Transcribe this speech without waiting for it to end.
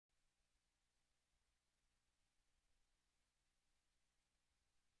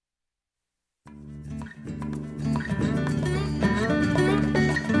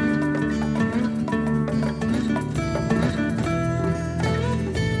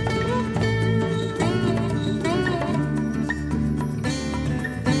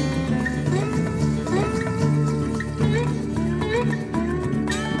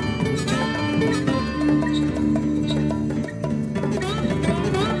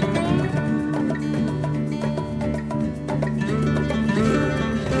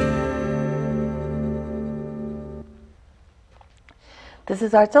This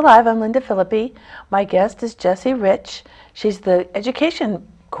is Arts Alive. I'm Lynda Philippi. My guest is Jessi Rich. She's the education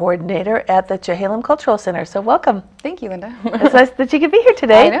coordinator at the Chehalem Cultural Center. So welcome. Thank you, Lynda. It's nice that you could be here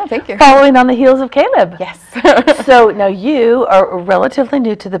today. I know, thank you. Following on the heels of Caleb. Yes. So now you are relatively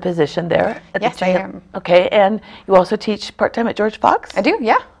new to the position there. At Yes, the I am. Okay, and you also teach part-time at George Fox? I do,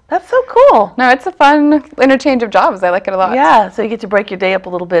 yeah. That's so cool. No, it's a fun interchange of jobs. I like it a lot. Yeah, so you get to break your day up a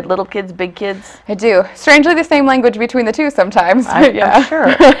little bit. Little kids, big kids. I do. Strangely, the same language between the two sometimes. I'm sure.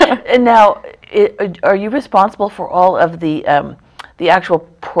 And now, are you responsible for all of the actual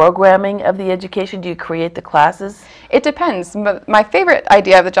programming of the education? Do you create the classes? It depends. My favorite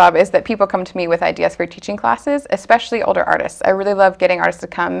idea of the job is that people come to me with ideas for teaching classes, especially older artists. I really love getting artists to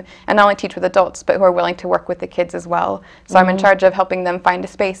come and not only teach with adults, but who are willing to work with the kids as well. So I'm in charge of helping them find a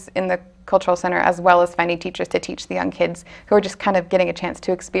space in the Cultural Center, as well as finding teachers to teach the young kids who are just kind of getting a chance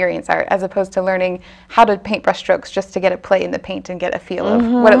to experience art, as opposed to learning how to paint brush strokes just to get a play in the paint and get a feel of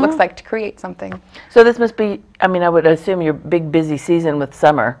what it looks like to create something. So this must be, I mean, I would assume your big busy season with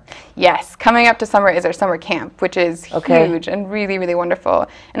summer. Yes, coming up to summer is our summer camp, which is huge and really, really wonderful,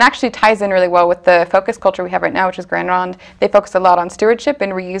 and actually ties in really well with the focus culture we have right now, which is Grand Ronde. They focus a lot on stewardship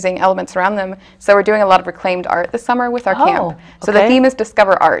and reusing elements around them, so we're doing a lot of reclaimed art this summer with our camp. So the theme is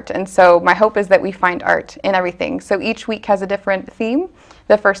Discover Art, and so my hope is that we find art in everything. So each week has a different theme.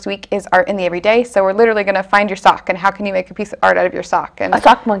 The first week is art in the everyday, so we're literally going to find your sock and how can you make a piece of art out of your sock. And a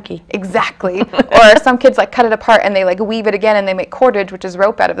sock monkey. Exactly. Or some kids like cut it apart and they like weave it again and they make cordage, which is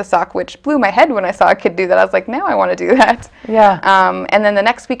rope, out of the sock, which blew my head when I saw a kid do that. I was like, now I want to do that. Yeah. And then the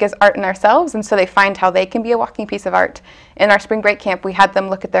next week is art in ourselves, and so they find how they can be a walking piece of art. In our spring break camp, we had them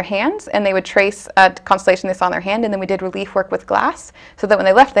look at their hands and they would trace a constellation they saw on their hand, and then we did relief work with glass, so that when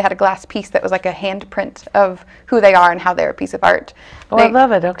they left they had a glass piece that was like a handprint of who they are and how they're a piece of art. Oh, I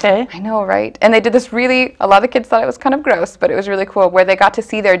love it. Okay. I know, right? And they did this really, a lot of the kids thought it was kind of gross, but it was really cool, where they got to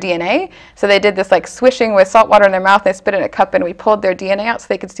see their DNA. So they did this like swishing with salt water in their mouth, they spit it in a cup, and we pulled their DNA out so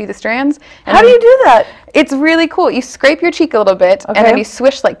they could see the strands. And how do you do that? It's really cool. You scrape your cheek a little bit, and then you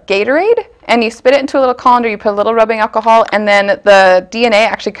swish like Gatorade, and you spit it into a little colander, you put a little rubbing alcohol, and then the DNA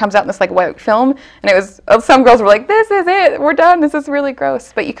actually comes out in this like white film, and it was, some girls were like, this is it, we're done, this is really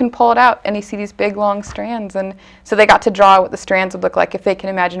gross. But you can pull it out and you see these big long strands, and so they got to draw what the strands would look like if they can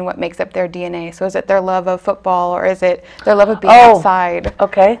imagine what makes up their DNA. So is it their love of football, or is it their love of being outside?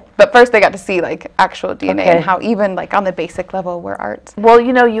 Okay. But first they got to see like actual DNA and how even like on the basic level we're art. Well,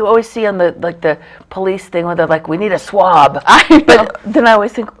 you know, you always see on the like the police thing where they're like, we need a swab. I know. But then I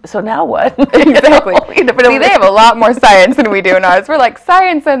always think, so now what? Exactly. See, they have a lot more science than we do in ours. We're like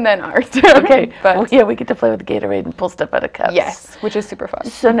science and then art. Okay. But well, yeah, we get to play with the Gatorade and pull stuff out of cups. Yes, which is super fun.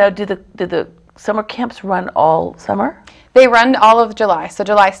 So now, do the summer camps run all summer? They run all of July, so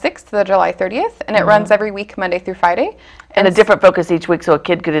July 6th to July 30th, and it runs every week, Monday through Friday. And a different focus each week, so a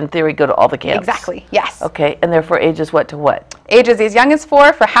kid could, in theory, go to all the camps. Exactly, yes. Okay, and they're for ages what to what? Ages as young as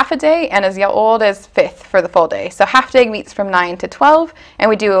 4 for half a day, and as old as 5th for the full day. So half day meets from 9 to 12, and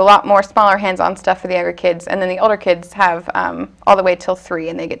we do a lot more smaller hands-on stuff for the younger kids, and then the older kids have all the way till 3,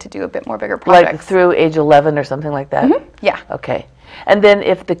 and they get to do a bit more bigger projects. Like through age 11 or something like that? Yeah. Okay. And then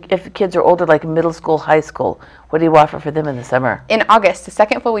if the kids are older, like middle school, high school, what do you offer for them in the summer? In August, the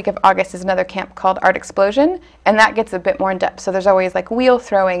second full week of August, is another camp called Art Explosion, and that gets a bit more in depth. So there's always like wheel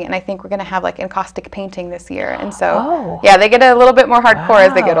throwing, and I think we're going to have like encaustic painting this year. And so, yeah, they get a little bit more hardcore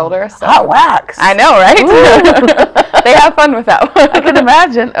as they get older. So. Hot wax. I know, right? They have fun with that one. I can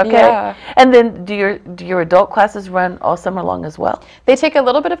imagine. Okay. Yeah. And then do your adult classes run all summer long as well? They take a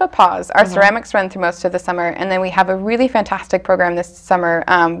little bit of a pause. Our ceramics run through most of the summer, and then we have a really fantastic program this summer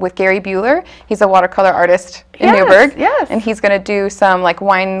with Gary Bueller. He's a watercolor artist in Newburgh. Yes. And he's going to do some like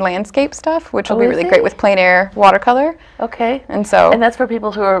wine landscape stuff, which will be really great with plein air watercolor. Okay. And so. And that's for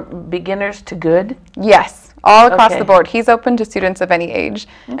people who are beginners to good? Yes. All across the board. He's open to students of any age.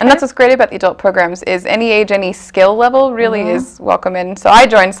 And that's what's great about the adult programs, is any age, any skill level really is welcome in. So I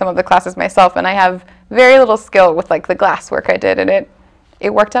joined some of the classes myself, and I have very little skill with like the glass work I did, and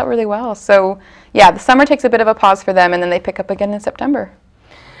it worked out really well. So yeah, the summer takes a bit of a pause for them, and then they pick up again in September.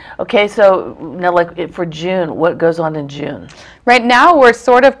 Okay, so now like for June, what goes on in June? Right now we're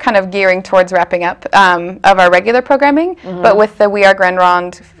sort of kind of gearing towards wrapping up of our regular programming, but with the We Are Grand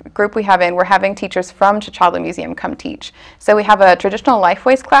Ronde group we have in, we're having teachers from Chehalem Museum come teach. So we have a traditional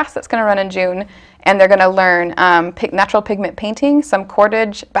Lifeways class that's going to run in June, and they're going to learn natural pigment painting, some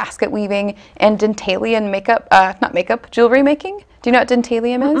cordage, basket weaving, and dentalian makeup, not makeup, jewelry making. Do you know what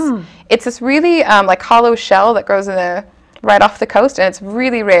dentalium is? It's this really like hollow shell that grows in right off the coast, and it's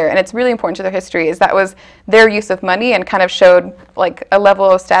really rare, and it's really important to their history, is that was their use of money and kind of showed like a level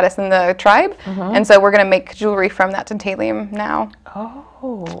of status in the tribe. And so we're going to make jewelry from that tantalum now.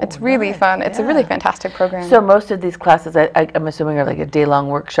 Oh, it's really fun. It's a really fantastic program. So most of these classes, I'm assuming, are like a day-long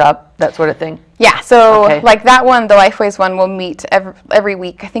workshop, that sort of thing? Yeah, so like that one, the Lifeways one, will meet every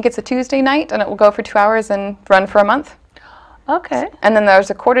week. I think it's a Tuesday night, and it will go for 2 hours and run for a month. Okay. And then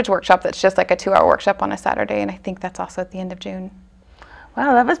there's a cordage workshop that's just like a 2-hour workshop on a Saturday, and I think that's also at the end of June.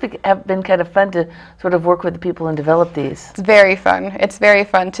 Wow, that must have been kind of fun to sort of work with the people and develop these. It's very fun. It's very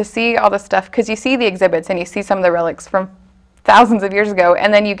fun to see all the stuff, because you see the exhibits and you see some of the relics from thousands of years ago,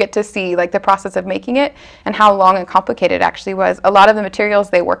 and then you get to see like the process of making it and how long and complicated it actually was. A lot of the materials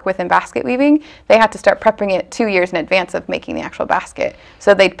they work with in basket weaving, they had to start prepping it 2 years in advance of making the actual basket.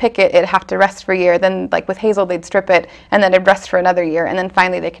 So they'd pick it, it'd have to rest for a year, then like with hazel they'd strip it, and then it'd rest for another year, and then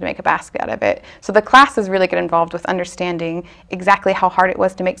finally they could make a basket out of it. So the classes really get involved with understanding exactly how hard it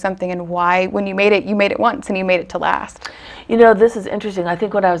was to make something, and why when you made it once and you made it to last. You know, this is interesting. I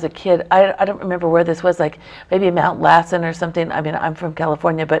think when I was a kid, I don't remember where this was, like maybe Mount Lassen or something. I mean, I'm from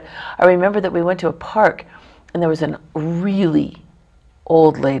California, but I remember that we went to a park and there was a really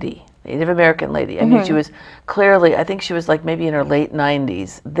old lady, Native American lady. I mean, she was clearly, I think she was like maybe in her late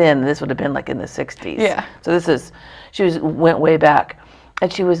 90s then. This would have been like in the 60s. Yeah. So went way back.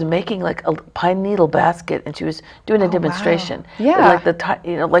 And she was making like a pine needle basket, and she was doing a demonstration. Wow.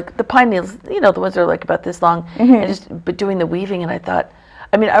 Yeah. Like the pine needles, the ones that are like about this long, and but doing the weaving. And I thought,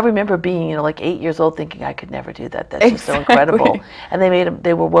 I mean, I remember being, like 8 years old, thinking I could never do that. That's just so incredible. And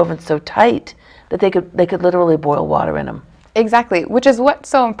they were woven so tight that they could literally boil water in them. Exactly, which is what's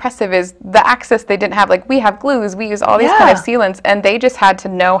so impressive is the access they didn't have. Like, we have glues, we use all these kind of sealants, and they just had to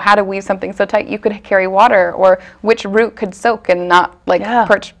know how to weave something so tight you could carry water, or which root could soak and not like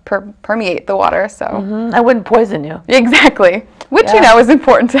permeate the water. So I wouldn't poison you. Exactly, which is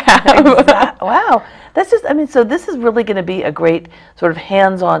important to have. Wow, that's just, I mean, so this is really going to be a great sort of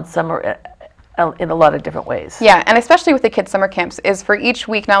hands-on summer in a lot of different ways. Yeah, and especially with the kids' summer camps, is for each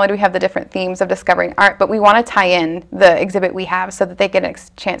week, not only do we have the different themes of discovering art, but we want to tie in the exhibit we have so that they get a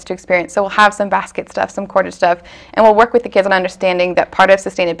chance to experience. So we'll have some basket stuff, some cordage stuff, and we'll work with the kids on understanding that part of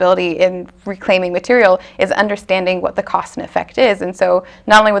sustainability in reclaiming material is understanding what the cost and effect is. And so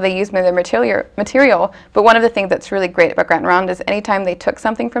not only will they use their material, but one of the things that's really great about Grant and Round is anytime they took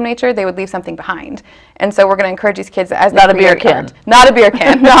something from nature, they would leave something behind. And so we're going to encourage these kids as they not a beer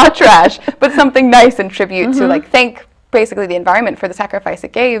can, not trash, but something nice in tribute to like thank basically the environment for the sacrifice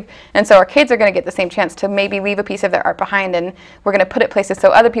it gave. And so our kids are going to get the same chance to maybe leave a piece of their art behind, and we're going to put it places so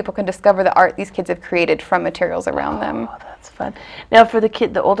other people can discover the art these kids have created from materials around them. Oh, that's fun. Now for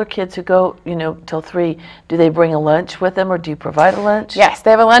the older kids who go, till 3, do they bring a lunch with them, or do you provide a lunch? Yes, they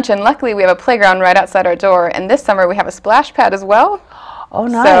have a lunch, and luckily we have a playground right outside our door, and this summer we have a splash pad as well. Oh,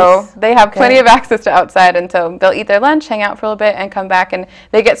 nice. So they have plenty of access to outside, and so they'll eat their lunch, hang out for a little bit, and come back, and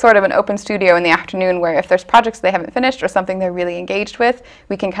they get sort of an open studio in the afternoon where if there's projects they haven't finished or something they're really engaged with,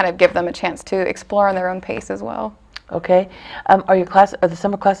 we can kind of give them a chance to explore on their own pace as well. Okay. Are the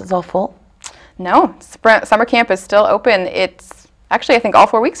summer classes all full? No, summer camp is still open. Actually, I think all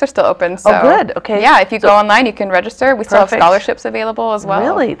 4 weeks are still open. So, oh, good. Okay. Yeah, if you go online, you can register. We still have scholarships available as well.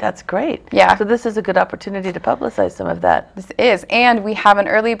 Really? That's great. Yeah. So this is a good opportunity to publicize some of that. This is. And we have an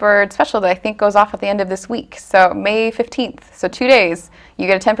early bird special that I think goes off at the end of this week. So May 15th. So 2 days. You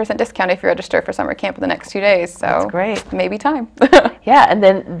get a 10% discount if you register for summer camp in the next 2 days. So that's great. Maybe time. Yeah, and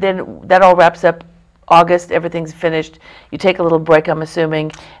then that all wraps up August, everything's finished. You take a little break, I'm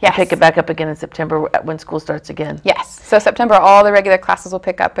assuming. Yes. And pick it back up again in September when school starts again. Yes. So September, all the regular classes will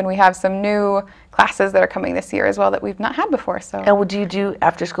pick up, and we have some new classes that are coming this year as well that we've not had before. So. And do you do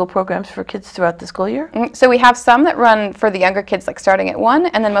after-school programs for kids throughout the school year? So we have some that run for the younger kids, like starting at 1,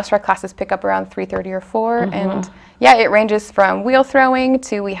 and then most of our classes pick up around 3:30 or 4. And yeah, it ranges from wheel throwing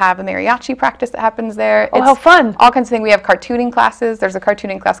to we have a mariachi practice that happens there. Oh, how fun. All kinds of things. We have cartooning classes. There's a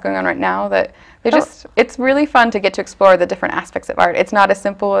cartooning class going on right now that it's really fun to get to explore the different aspects of art. It's not as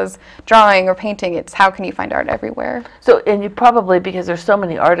simple as drawing or painting. It's how can you find art everywhere. So, and you probably, because there's so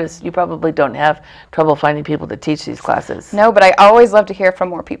many artists, you probably don't have trouble finding people to teach these classes. No, but I always love to hear from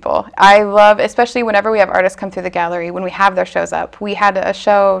more people. I love, especially whenever we have artists come through the gallery, when we have their shows up. We had a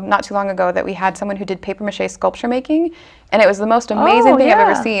show not too long ago that we had someone who did paper mache sculpture making, and it was the most amazing thing I've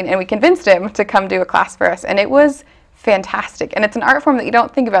ever seen, and we convinced him to come do a class for us, and it was fantastic. And it's an art form that you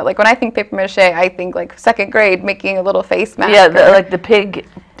don't think about. Like when I think paper mache, I think like 2nd grade making a little face mask. Yeah, like the pig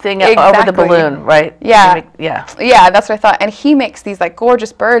thing over the balloon, right? Yeah. Yeah. Yeah, that's what I thought. And he makes these like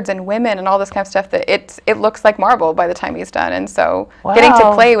gorgeous birds and women and all this kind of stuff that it looks like marble by the time he's done. And so getting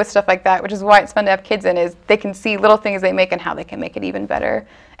to play with stuff like that, which is why it's fun to have kids in, is they can see little things they make and how they can make it even better.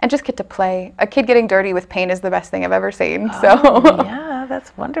 And just get to play. A kid getting dirty with paint is the best thing I've ever seen. Yeah,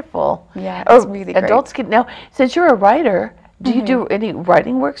 that's wonderful. Yeah, it's really great. Adults can, now, since you're a writer, do you do any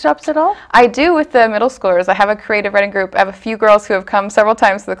writing workshops at all? I do with the middle schoolers. I have a creative writing group. I have a few girls who have come several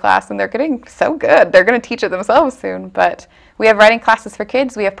times to the class, and they're getting so good. They're going to teach it themselves soon. But we have writing classes for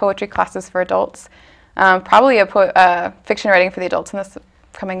kids. We have poetry classes for adults. Probably a fiction writing for the adults in this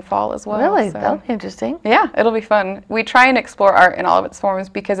coming fall as well. Really? So. That'll be interesting. Yeah, it'll be fun. We try and explore art in all of its forms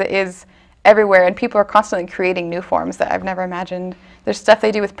because it is everywhere, and people are constantly creating new forms that I've never imagined. There's stuff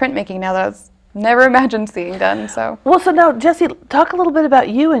they do with printmaking now that I was never imagined seeing done. So now, Jessi, talk a little bit about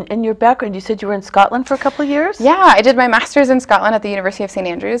you and your background. You said you were in Scotland for a couple of years? Yeah, I did my master's in Scotland at the University of St.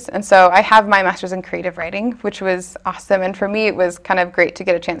 Andrews, and so I have my master's in creative writing, which was awesome. And for me, it was kind of great to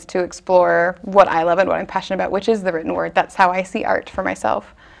get a chance to explore what I love and what I'm passionate about, which is the written word. That's how I see art for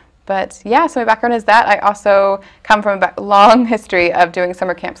myself. But yeah, so my background is that. I also come from a long history of doing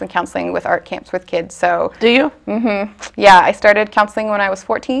summer camps and counseling with art camps with kids. So do you? Yeah, I started counseling when I was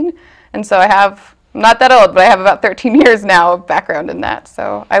 14, and so I have, I'm not that old, but I have about 13 years now of background in that.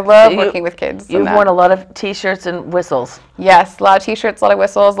 So I love working with kids. You've worn a lot of T-shirts and whistles. Yes, a lot of T-shirts, a lot of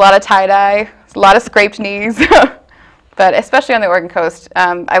whistles, a lot of tie-dye, a lot of scraped knees. But especially on the Oregon coast,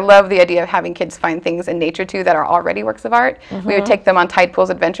 I love the idea of having kids find things in nature too that are already works of art. We would take them on tide pools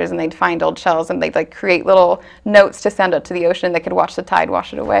adventures, and they'd find old shells, and they'd like create little notes to send out to the ocean. They could watch the tide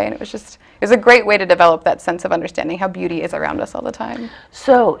wash it away, and it was a great way to develop that sense of understanding how beauty is around us all the time.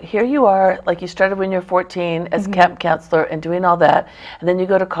 So here you are, like you started when you're 14 as camp counselor and doing all that, and then you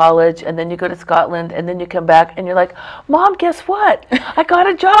go to college, and then you go to Scotland, and then you come back, and you're like, Mom, guess what? I got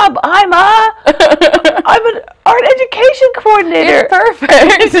a job. I'm an art education coordinator. It's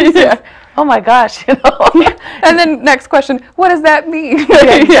perfect. Yeah. Oh my gosh, you know. And then next question, what does that mean?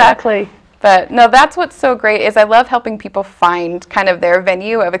 Yeah, exactly. But no, that's what's so great is I love helping people find kind of their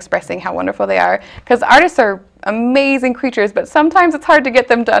venue of expressing how wonderful they are. Because artists are amazing creatures, but sometimes it's hard to get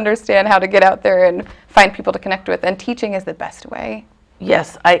them to understand how to get out there and find people to connect with. And teaching is the best way.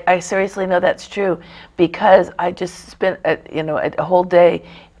 Yes, I seriously know that's true, because I just spent a whole day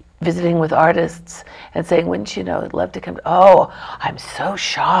visiting with artists and saying, wouldn't you know, I'd love to come. Oh, I'm so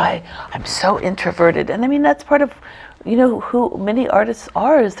shy. I'm so introverted. And I mean, that's part of, who many artists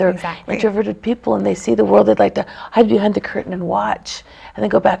are, is they're introverted people, and they see the world. They'd like to hide behind the curtain and watch, and then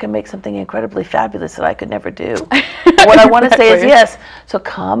go back and make something incredibly fabulous that I could never do. What I want to say is yes. So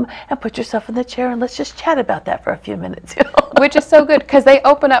come and put yourself in the chair, and let's just chat about that for a few minutes. Which is so good, because they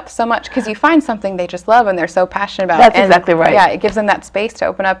open up so much, because you find something they just love and they're so passionate about. That's exactly right. Yeah, it gives them that space to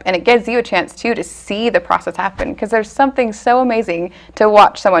open up, and it gives you a chance too to see the process happen, because there's something so amazing to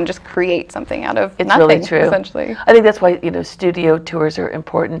watch someone just create something out of nothing. Really true. Essentially. I think that's why studio tours are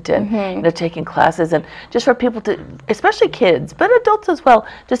important, and taking classes, and just for people to, especially kids, but adults as well,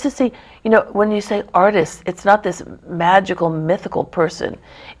 just to see, when you say artist, it's not this magical, mythical person.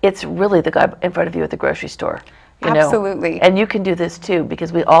 It's really the guy in front of you at the grocery store. Absolutely. And you can do this too,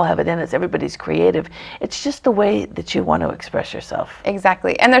 because we all have it in us. Everybody's creative. It's just the way that you want to express yourself.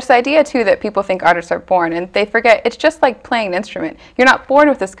 Exactly. And there's the idea too that people think artists are born, and they forget it's just like playing an instrument. You're not born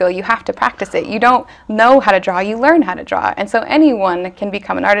with a skill. You have to practice it. You don't know how to draw. You learn how to draw. And so anyone can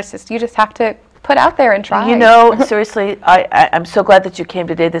become an artist. You just have to put out there and try. Seriously, I'm so glad that you came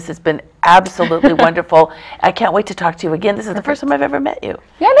today. This has been absolutely wonderful. I can't wait to talk to you again. This is the first time I've ever met you.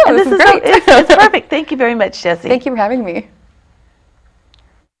 Yeah, no, this is great. It's perfect. Thank you very much, Jessi. Thank you for having me.